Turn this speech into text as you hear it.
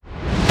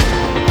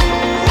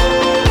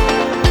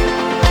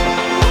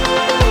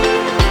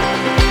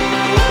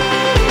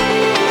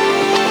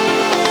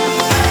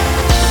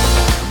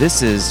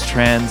This is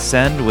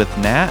Transcend with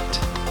Nat,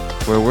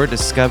 where we're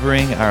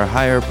discovering our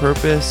higher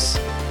purpose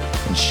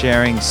and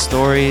sharing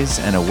stories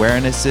and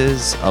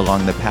awarenesses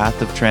along the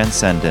path of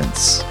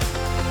transcendence.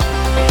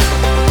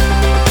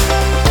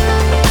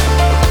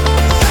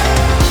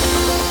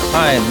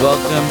 Hi, and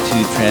welcome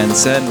to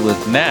Transcend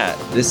with Nat.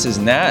 This is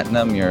Nat, and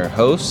I'm your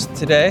host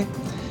today.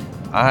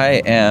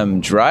 I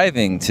am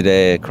driving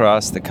today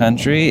across the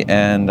country,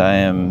 and I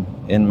am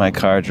in my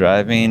car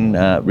driving,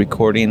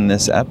 recording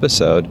this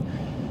episode.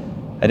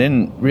 I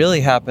didn't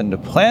really happen to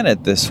plan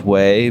it this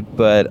way,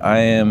 but I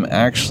am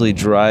actually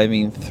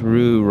driving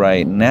through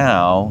right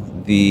now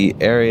the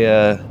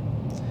area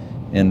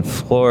in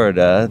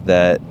Florida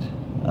that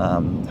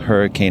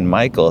Hurricane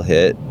Michael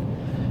hit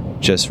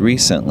just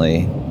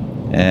recently.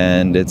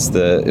 And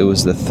it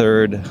was the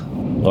third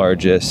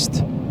largest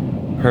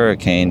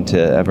hurricane to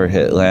ever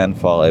hit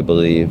landfall, I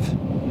believe,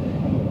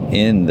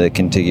 in the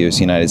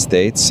contiguous United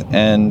States.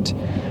 And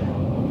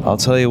I'll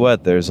tell you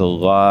what, there's a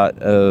lot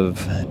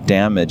of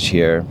damage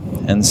here.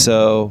 And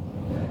so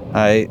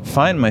I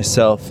find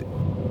myself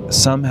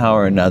somehow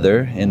or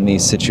another in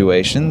these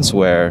situations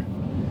where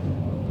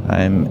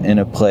I'm in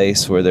a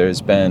place where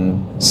there's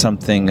been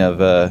something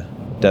of a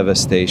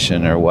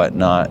devastation or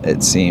whatnot,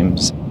 it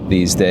seems,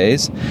 these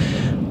days.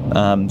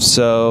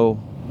 So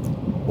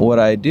what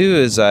I do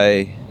is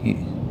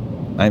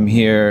I'm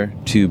here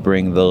to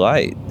bring the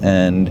light,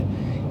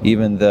 and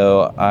even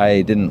though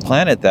I didn't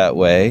plan it that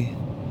way,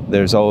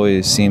 there's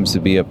always seems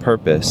to be a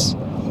purpose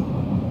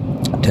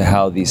to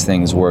how these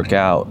things work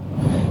out.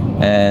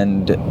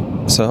 And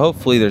so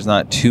hopefully there's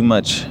not too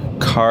much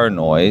car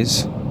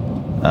noise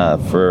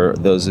for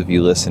those of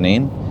you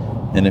listening,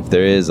 and if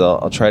there is,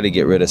 I'll try to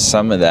get rid of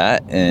some of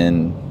that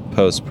in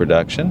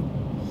post-production.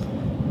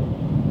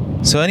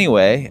 So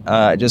anyway,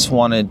 I just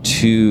wanted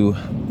to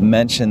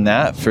mention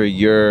that for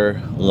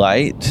your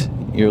light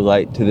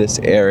to this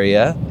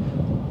area.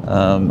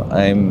 I'm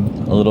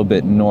a little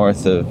bit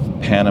north of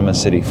Panama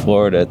City,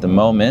 Florida at the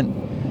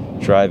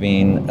moment,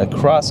 driving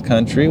across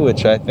country,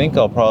 which I think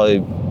I'll probably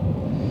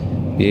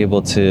be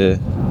able to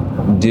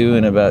do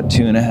in about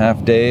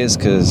 2.5 days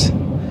because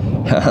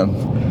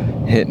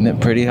I'm hitting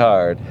it pretty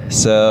hard.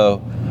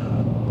 So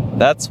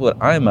that's what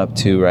I'm up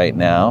to right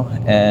now,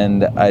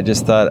 and I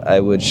just thought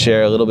I would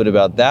share a little bit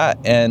about that.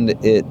 And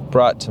it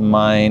brought to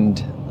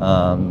mind,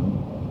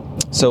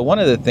 so one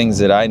of the things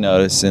that I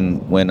notice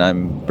when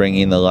I'm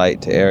bringing the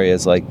light to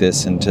areas like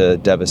this into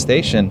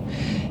devastation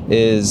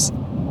is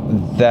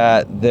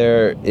that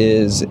there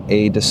is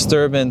a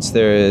disturbance,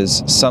 there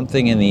is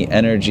something in the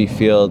energy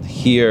field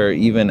here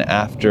even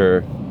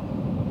after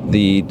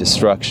the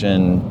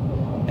destruction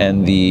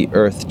and the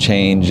earth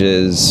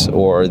changes,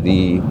 or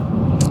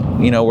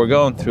we're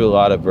going through a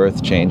lot of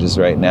earth changes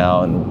right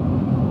now,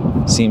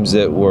 and it seems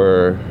that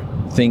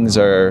things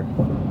are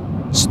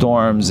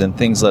storms and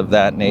things of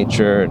that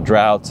nature,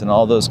 droughts and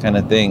all those kind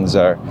of things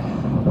are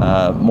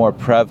more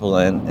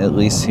prevalent, at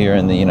least here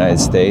in the United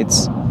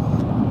States.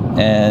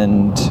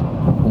 And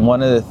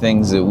one of the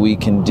things that we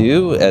can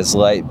do as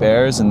light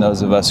bearers, and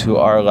those of us who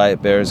are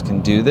light bearers can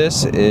do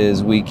this,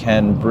 is we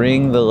can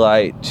bring the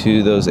light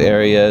to those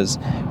areas.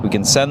 We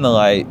can send the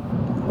light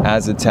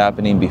as it's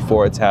happening,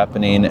 before it's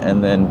happening,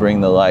 and then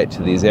bring the light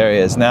to these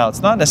areas. Now, it's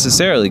not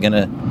necessarily going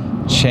to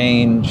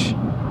change.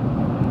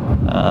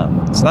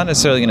 It's not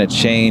necessarily going to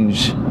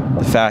change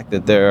the fact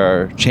that there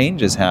are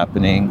changes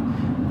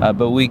happening,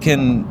 but we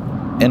can,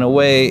 in a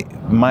way,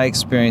 my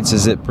experience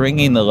is that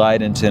bringing the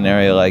light into an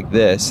area like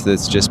this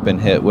that's just been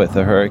hit with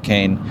a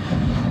hurricane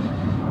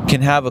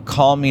can have a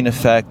calming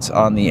effect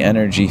on the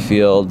energy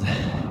field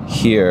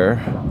here,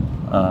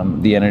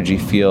 the energy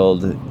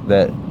field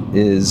that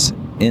is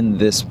in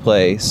this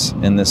place,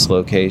 in this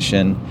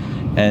location,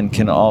 and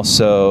can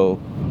also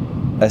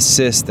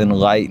assist and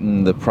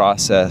lighten the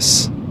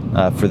process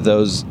for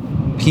those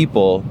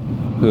people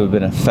who have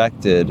been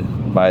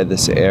affected by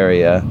this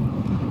area.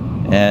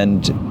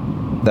 And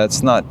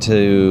that's not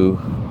to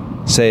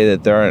say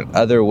that there aren't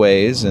other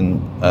ways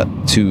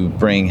to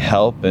bring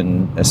help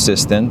and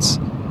assistance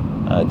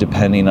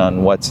depending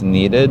on what's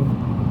needed.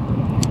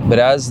 But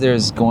as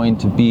there's going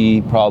to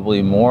be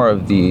probably more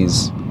of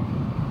these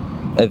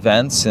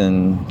events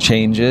and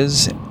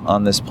changes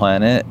on this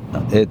planet,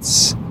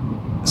 it's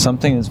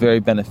something that's very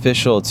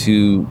beneficial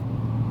to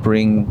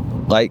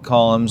bring light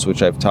columns,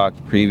 which I've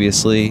talked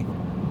previously,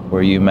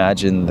 where you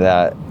imagine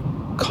that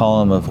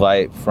column of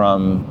light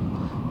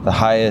from the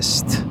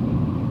highest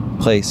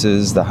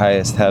places, the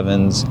highest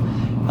heavens,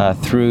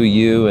 through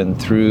you and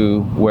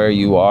through where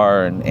you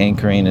are, and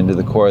anchoring into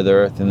the core of the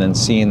earth, and then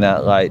seeing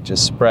that light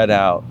just spread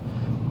out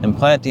and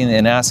planting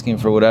and asking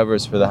for whatever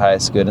is for the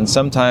highest good. And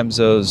sometimes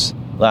those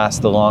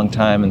last a long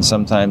time, and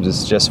sometimes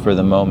it's just for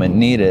the moment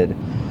needed.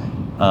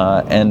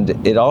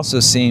 And it also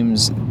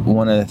seems,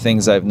 one of the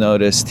things I've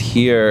noticed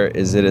here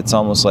is that it's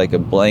almost like a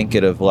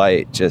blanket of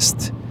light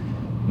just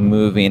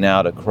moving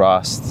out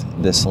across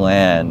this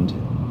land.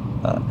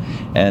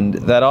 And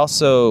that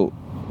also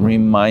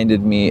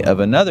reminded me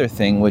of another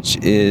thing, which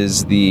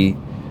is the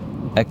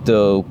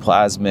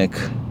ectoplasmic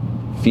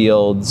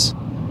fields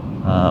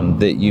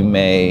that you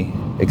may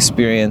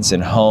experience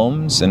in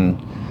homes. And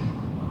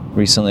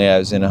recently I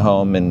was in a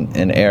home in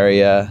an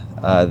area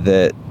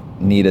that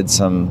needed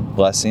some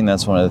blessing.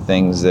 That's one of the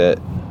things that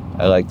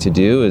I like to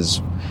do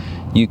is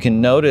you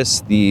can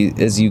notice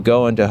as you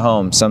go into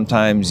homes,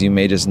 sometimes you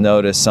may just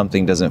notice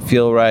something doesn't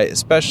feel right,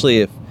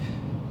 especially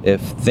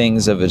if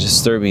things of a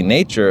disturbing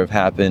nature have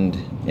happened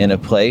in a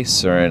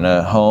place or in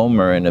a home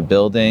or in a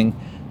building.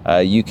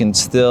 You can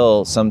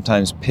still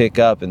sometimes pick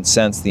up and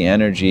sense the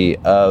energy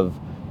of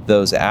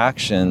those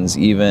actions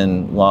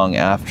even long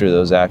after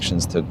those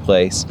actions took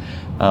place.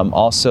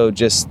 Also,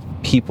 just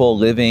people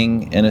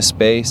living in a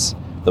space,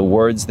 the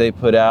words they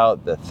put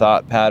out, the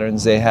thought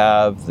patterns they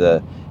have,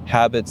 the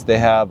habits they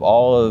have,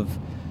 all of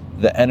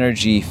the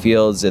energy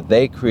fields that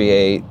they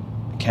create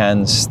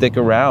can stick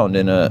around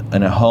in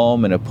a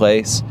home, in a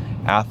place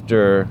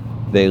after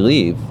they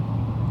leave.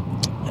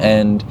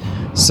 And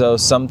so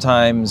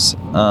sometimes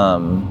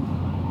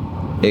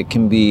it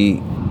can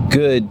be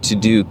good to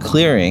do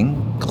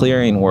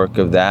clearing work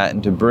of that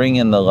and to bring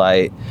in the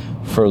light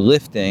for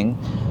lifting.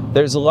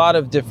 There's a lot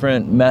of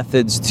different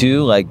methods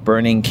too, like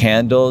burning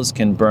candles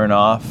can burn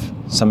off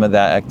some of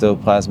that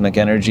ectoplasmic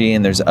energy,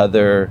 and there's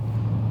other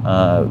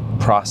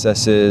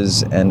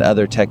processes and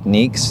other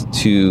techniques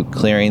to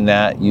clearing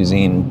that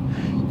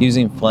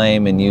using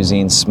flame and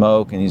using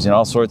smoke and using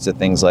all sorts of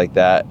things like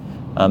that.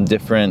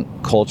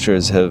 Different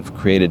cultures have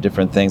created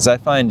different things. I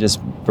find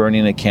just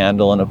burning a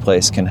candle in a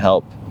place can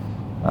help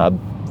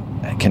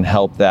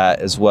that,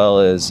 as well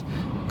as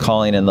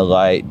calling in the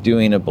light,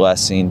 doing a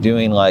blessing,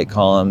 doing light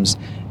columns,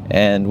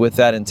 and with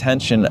that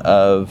intention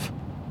of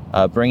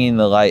bringing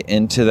the light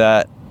into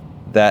that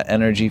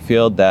energy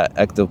field, that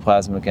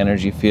ectoplasmic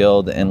energy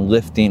field, and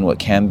lifting what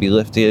can be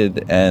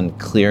lifted and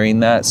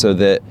clearing that, so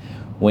that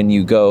when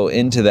you go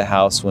into the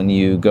house, when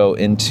you go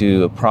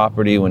into a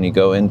property, when you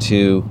go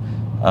into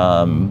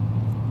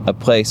a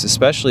place,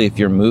 especially if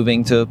you're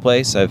moving to a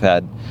place. I've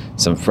had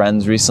some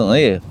friends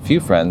recently, a few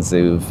friends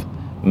who've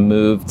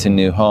moved to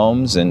new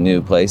homes and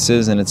new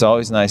places, and it's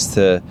always nice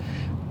to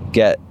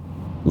get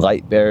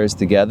light bearers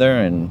together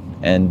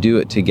and do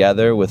it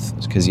together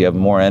because you have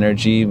more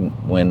energy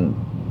when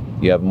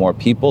you have more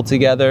people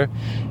together,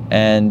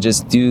 and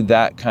just do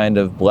that kind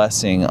of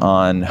blessing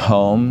on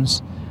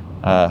homes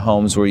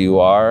where you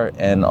are,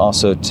 and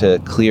also to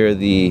clear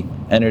the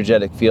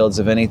energetic fields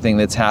of anything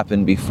that's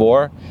happened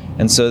before,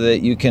 and so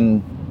that you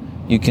can,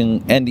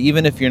 and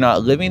even if you're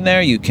not living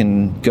there, you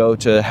can go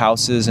to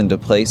houses and to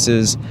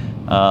places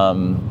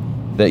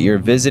that you're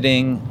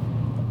visiting.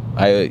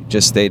 I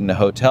just stayed in a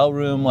hotel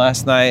room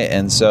last night,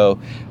 and so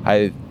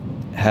I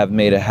have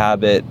made a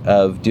habit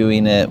of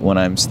doing it when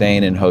I'm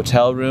staying in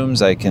hotel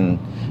rooms. I can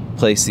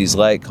place these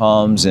light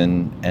columns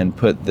and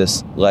put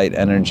this light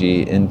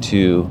energy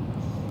into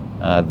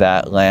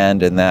that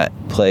land and that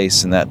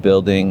place and that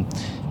building,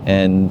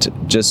 and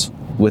just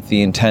with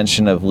the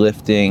intention of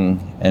lifting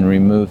and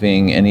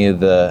removing any of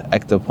the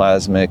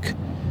ectoplasmic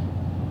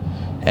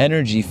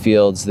energy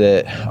fields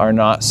that are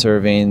not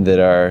serving, that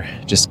are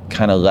just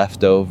kind of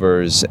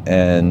leftovers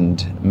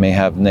and may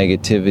have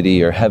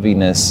negativity or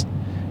heaviness,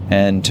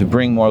 and to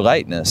bring more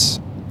lightness.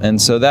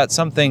 And so that's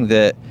something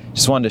that I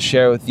just wanted to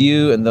share with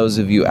you and those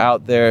of you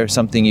out there,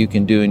 something you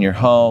can do in your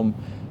home,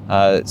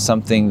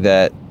 something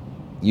that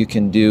you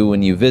can do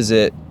when you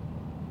visit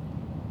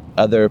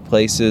other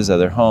places,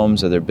 other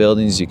homes, other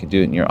buildings. You can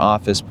do it in your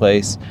office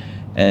place,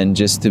 and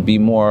just to be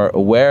more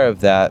aware of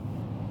that.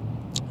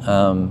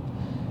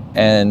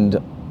 And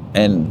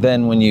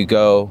then when you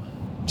go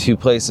to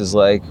places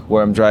like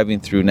where I'm driving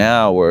through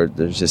now, where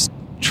there's just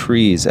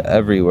trees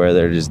everywhere,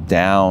 they're just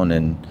down,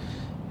 and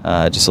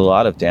just a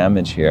lot of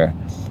damage here,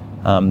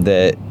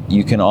 that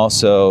you can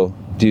also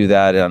do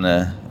that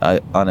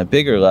on a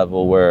bigger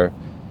level, where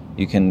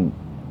you can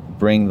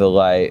bring the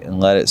light and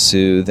let it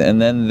soothe.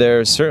 And then there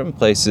are certain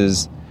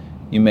places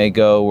you may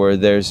go where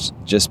there's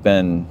just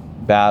been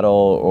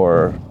battle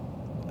or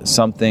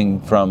something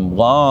from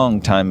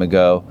long time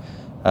ago.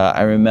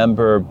 I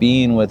remember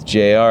being with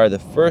JR,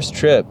 the first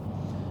trip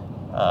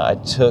I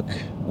took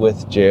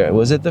with JR.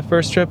 Was it the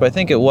first trip? I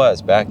think it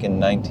was, back in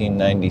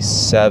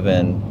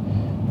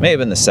 1997. May have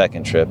been the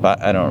second trip.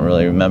 I don't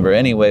really remember.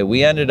 Anyway,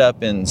 we ended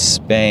up in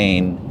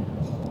Spain,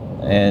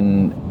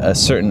 in a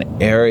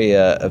certain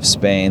area of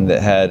Spain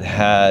that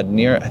had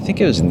near, I think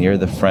it was near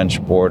the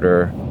French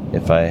border,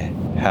 if I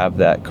have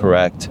that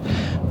correct.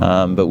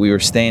 But we were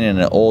staying in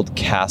an old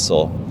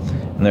castle,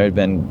 and there had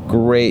been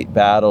great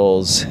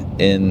battles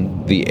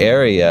in the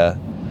area.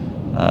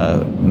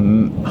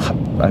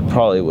 I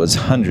probably was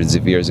hundreds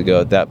of years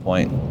ago at that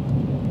point.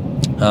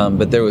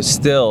 But there was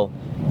still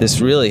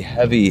this really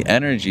heavy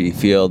energy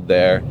field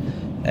there,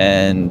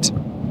 and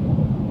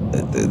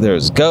there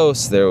was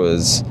ghosts, there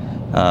was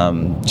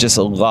just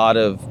a lot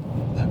of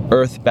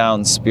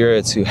earthbound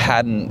spirits who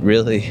hadn't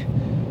really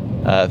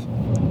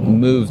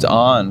moved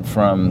on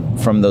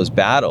from those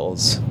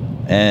battles.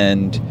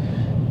 And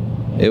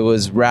It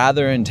was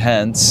rather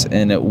intense,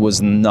 and it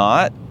was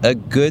not a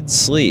good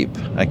sleep.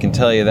 I can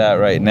tell you that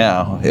right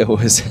now. It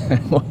was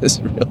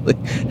really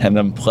an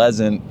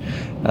unpleasant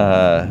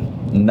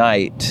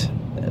night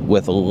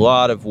with a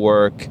lot of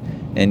work,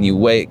 and you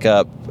wake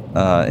up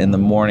in the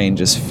morning,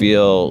 just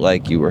feel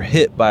like you were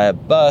hit by a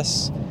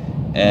bus.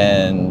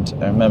 And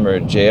I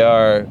remember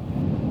JR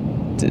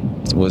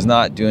was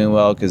not doing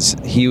well because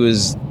he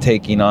was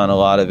taking on a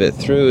lot of it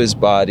through his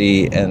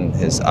body, and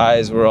his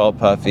eyes were all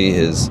puffy.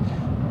 His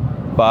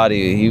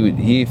body,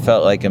 he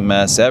felt like a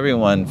mess.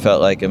 Everyone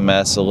felt like a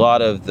mess. A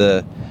lot of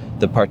the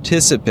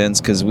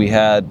participants, because we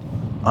had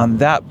on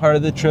that part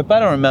of the trip, I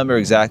don't remember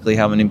exactly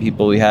how many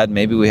people we had.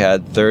 Maybe we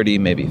had 30,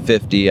 maybe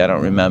 50. I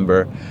don't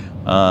remember.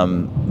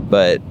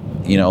 But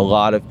a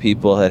lot of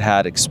people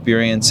had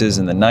experiences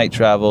in the night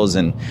travels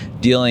and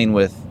dealing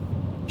with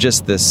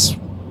just this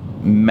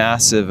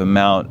massive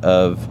amount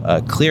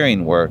of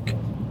clearing work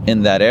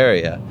in that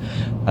area.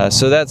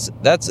 So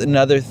that's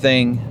another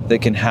thing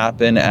that can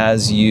happen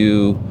as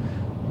you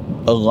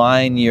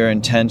align your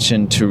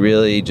intention to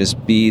really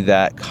just be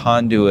that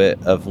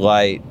conduit of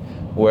light,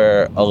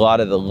 where a lot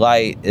of the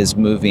light is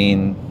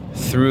moving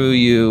through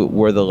you,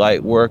 where the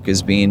light work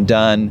is being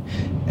done,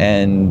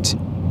 and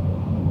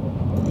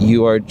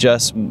you are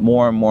just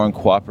more and more in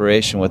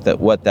cooperation with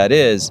what that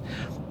is.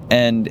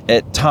 And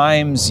at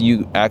times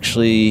you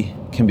actually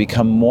can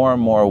become more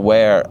and more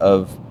aware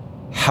of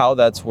how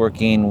that's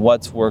working,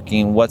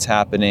 what's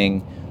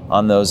happening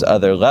on those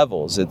other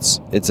levels.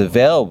 It's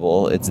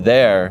available, it's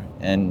there,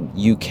 and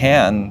you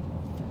can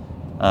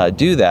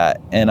do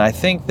that. And I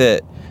think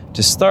that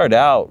to start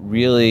out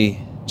really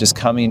just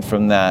coming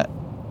from that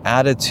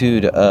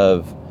attitude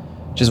of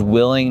just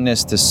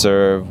willingness to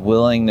serve,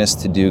 willingness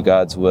to do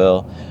God's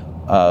will,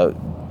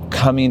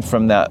 coming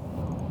from that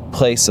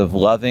place of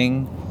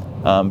loving,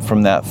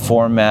 from that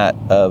format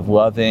of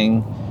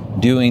loving,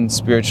 doing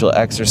spiritual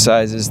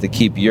exercises to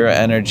keep your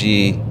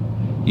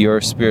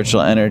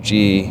spiritual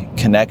energy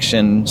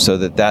connection so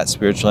that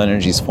spiritual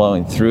energy is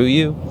flowing through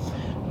you,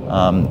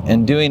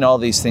 and doing all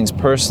these things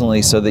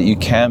personally so that you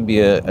can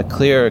be a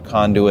clearer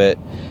conduit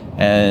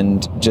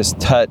and just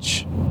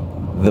touch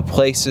the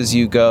places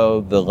you go,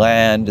 the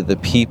land, the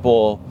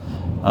people,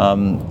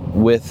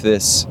 with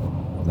this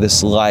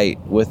light,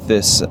 with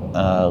this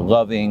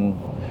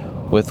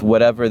loving, with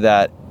whatever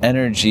that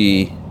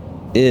energy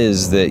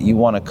is that you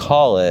want to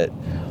call it,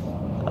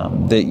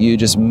 that you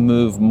just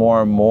move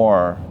more and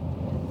more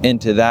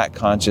into that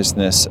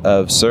consciousness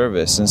of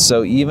service. And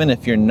so even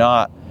if you're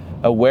not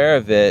aware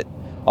of it,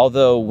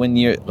 although when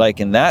you're like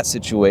in that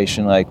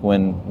situation, like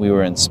when we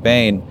were in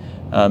Spain,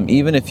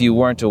 even if you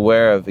weren't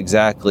aware of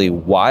exactly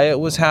why it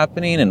was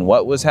happening and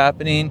what was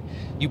happening,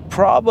 you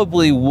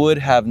probably would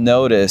have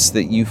noticed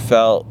that you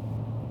felt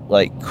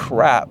like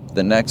crap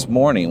the next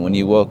morning when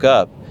you woke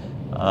up.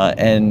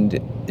 And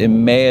it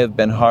may have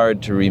been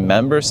hard to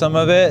remember some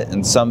of it,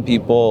 and some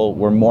people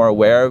were more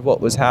aware of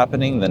what was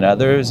happening than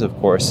others. Of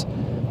course,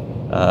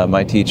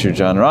 my teacher,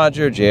 John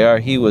Roger, JR,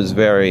 he was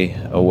very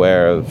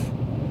aware of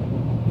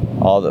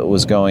all that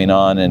was going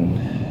on,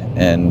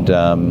 and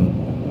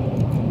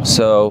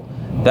so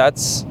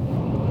that's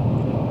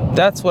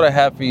what I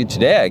have for you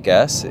today, I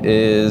guess,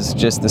 is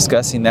just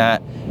discussing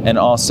that, and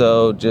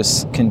also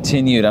just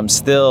continued. I'm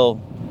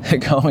still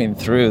going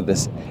through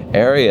this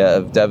area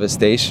of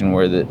devastation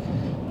where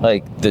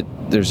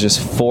there's just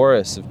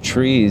forests of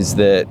trees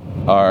that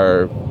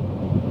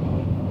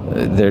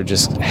they're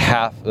just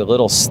half,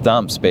 little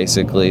stumps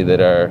basically that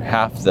are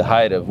half the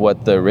height of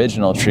what the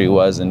original tree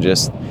was, and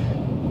just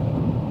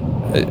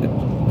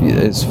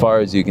as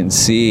far as you can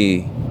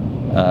see,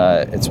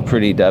 it's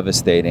pretty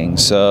devastating.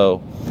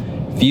 So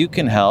if you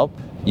can help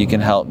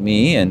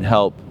me and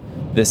help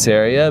this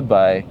area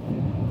by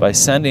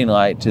sending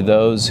light to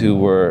those who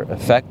were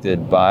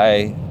affected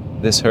by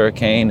this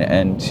hurricane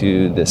and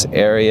to this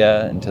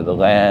area and to the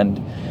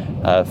land,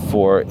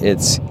 for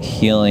its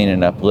healing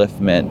and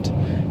upliftment.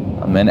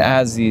 And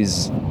as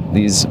these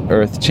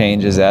earth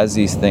changes, as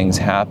these things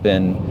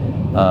happen,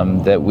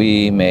 that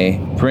we may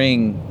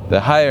bring the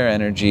higher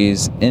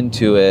energies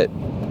into it,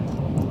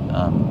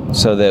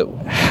 so that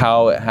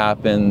how it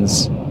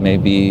happens may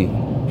be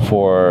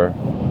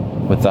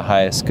with the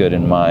highest good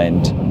in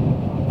mind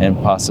and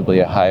possibly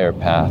a higher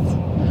path.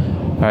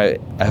 All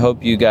right, I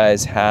hope you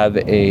guys have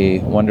a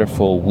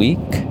wonderful week.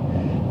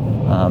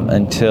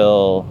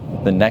 Until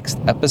the next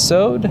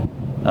episode,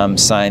 I'm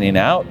signing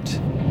out.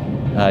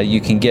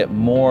 You can get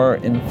more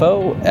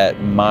info at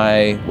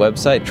my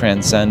website,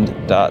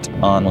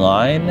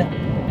 transcend.online.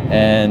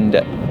 And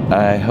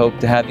I hope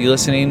to have you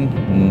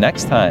listening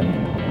next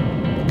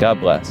time.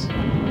 God bless.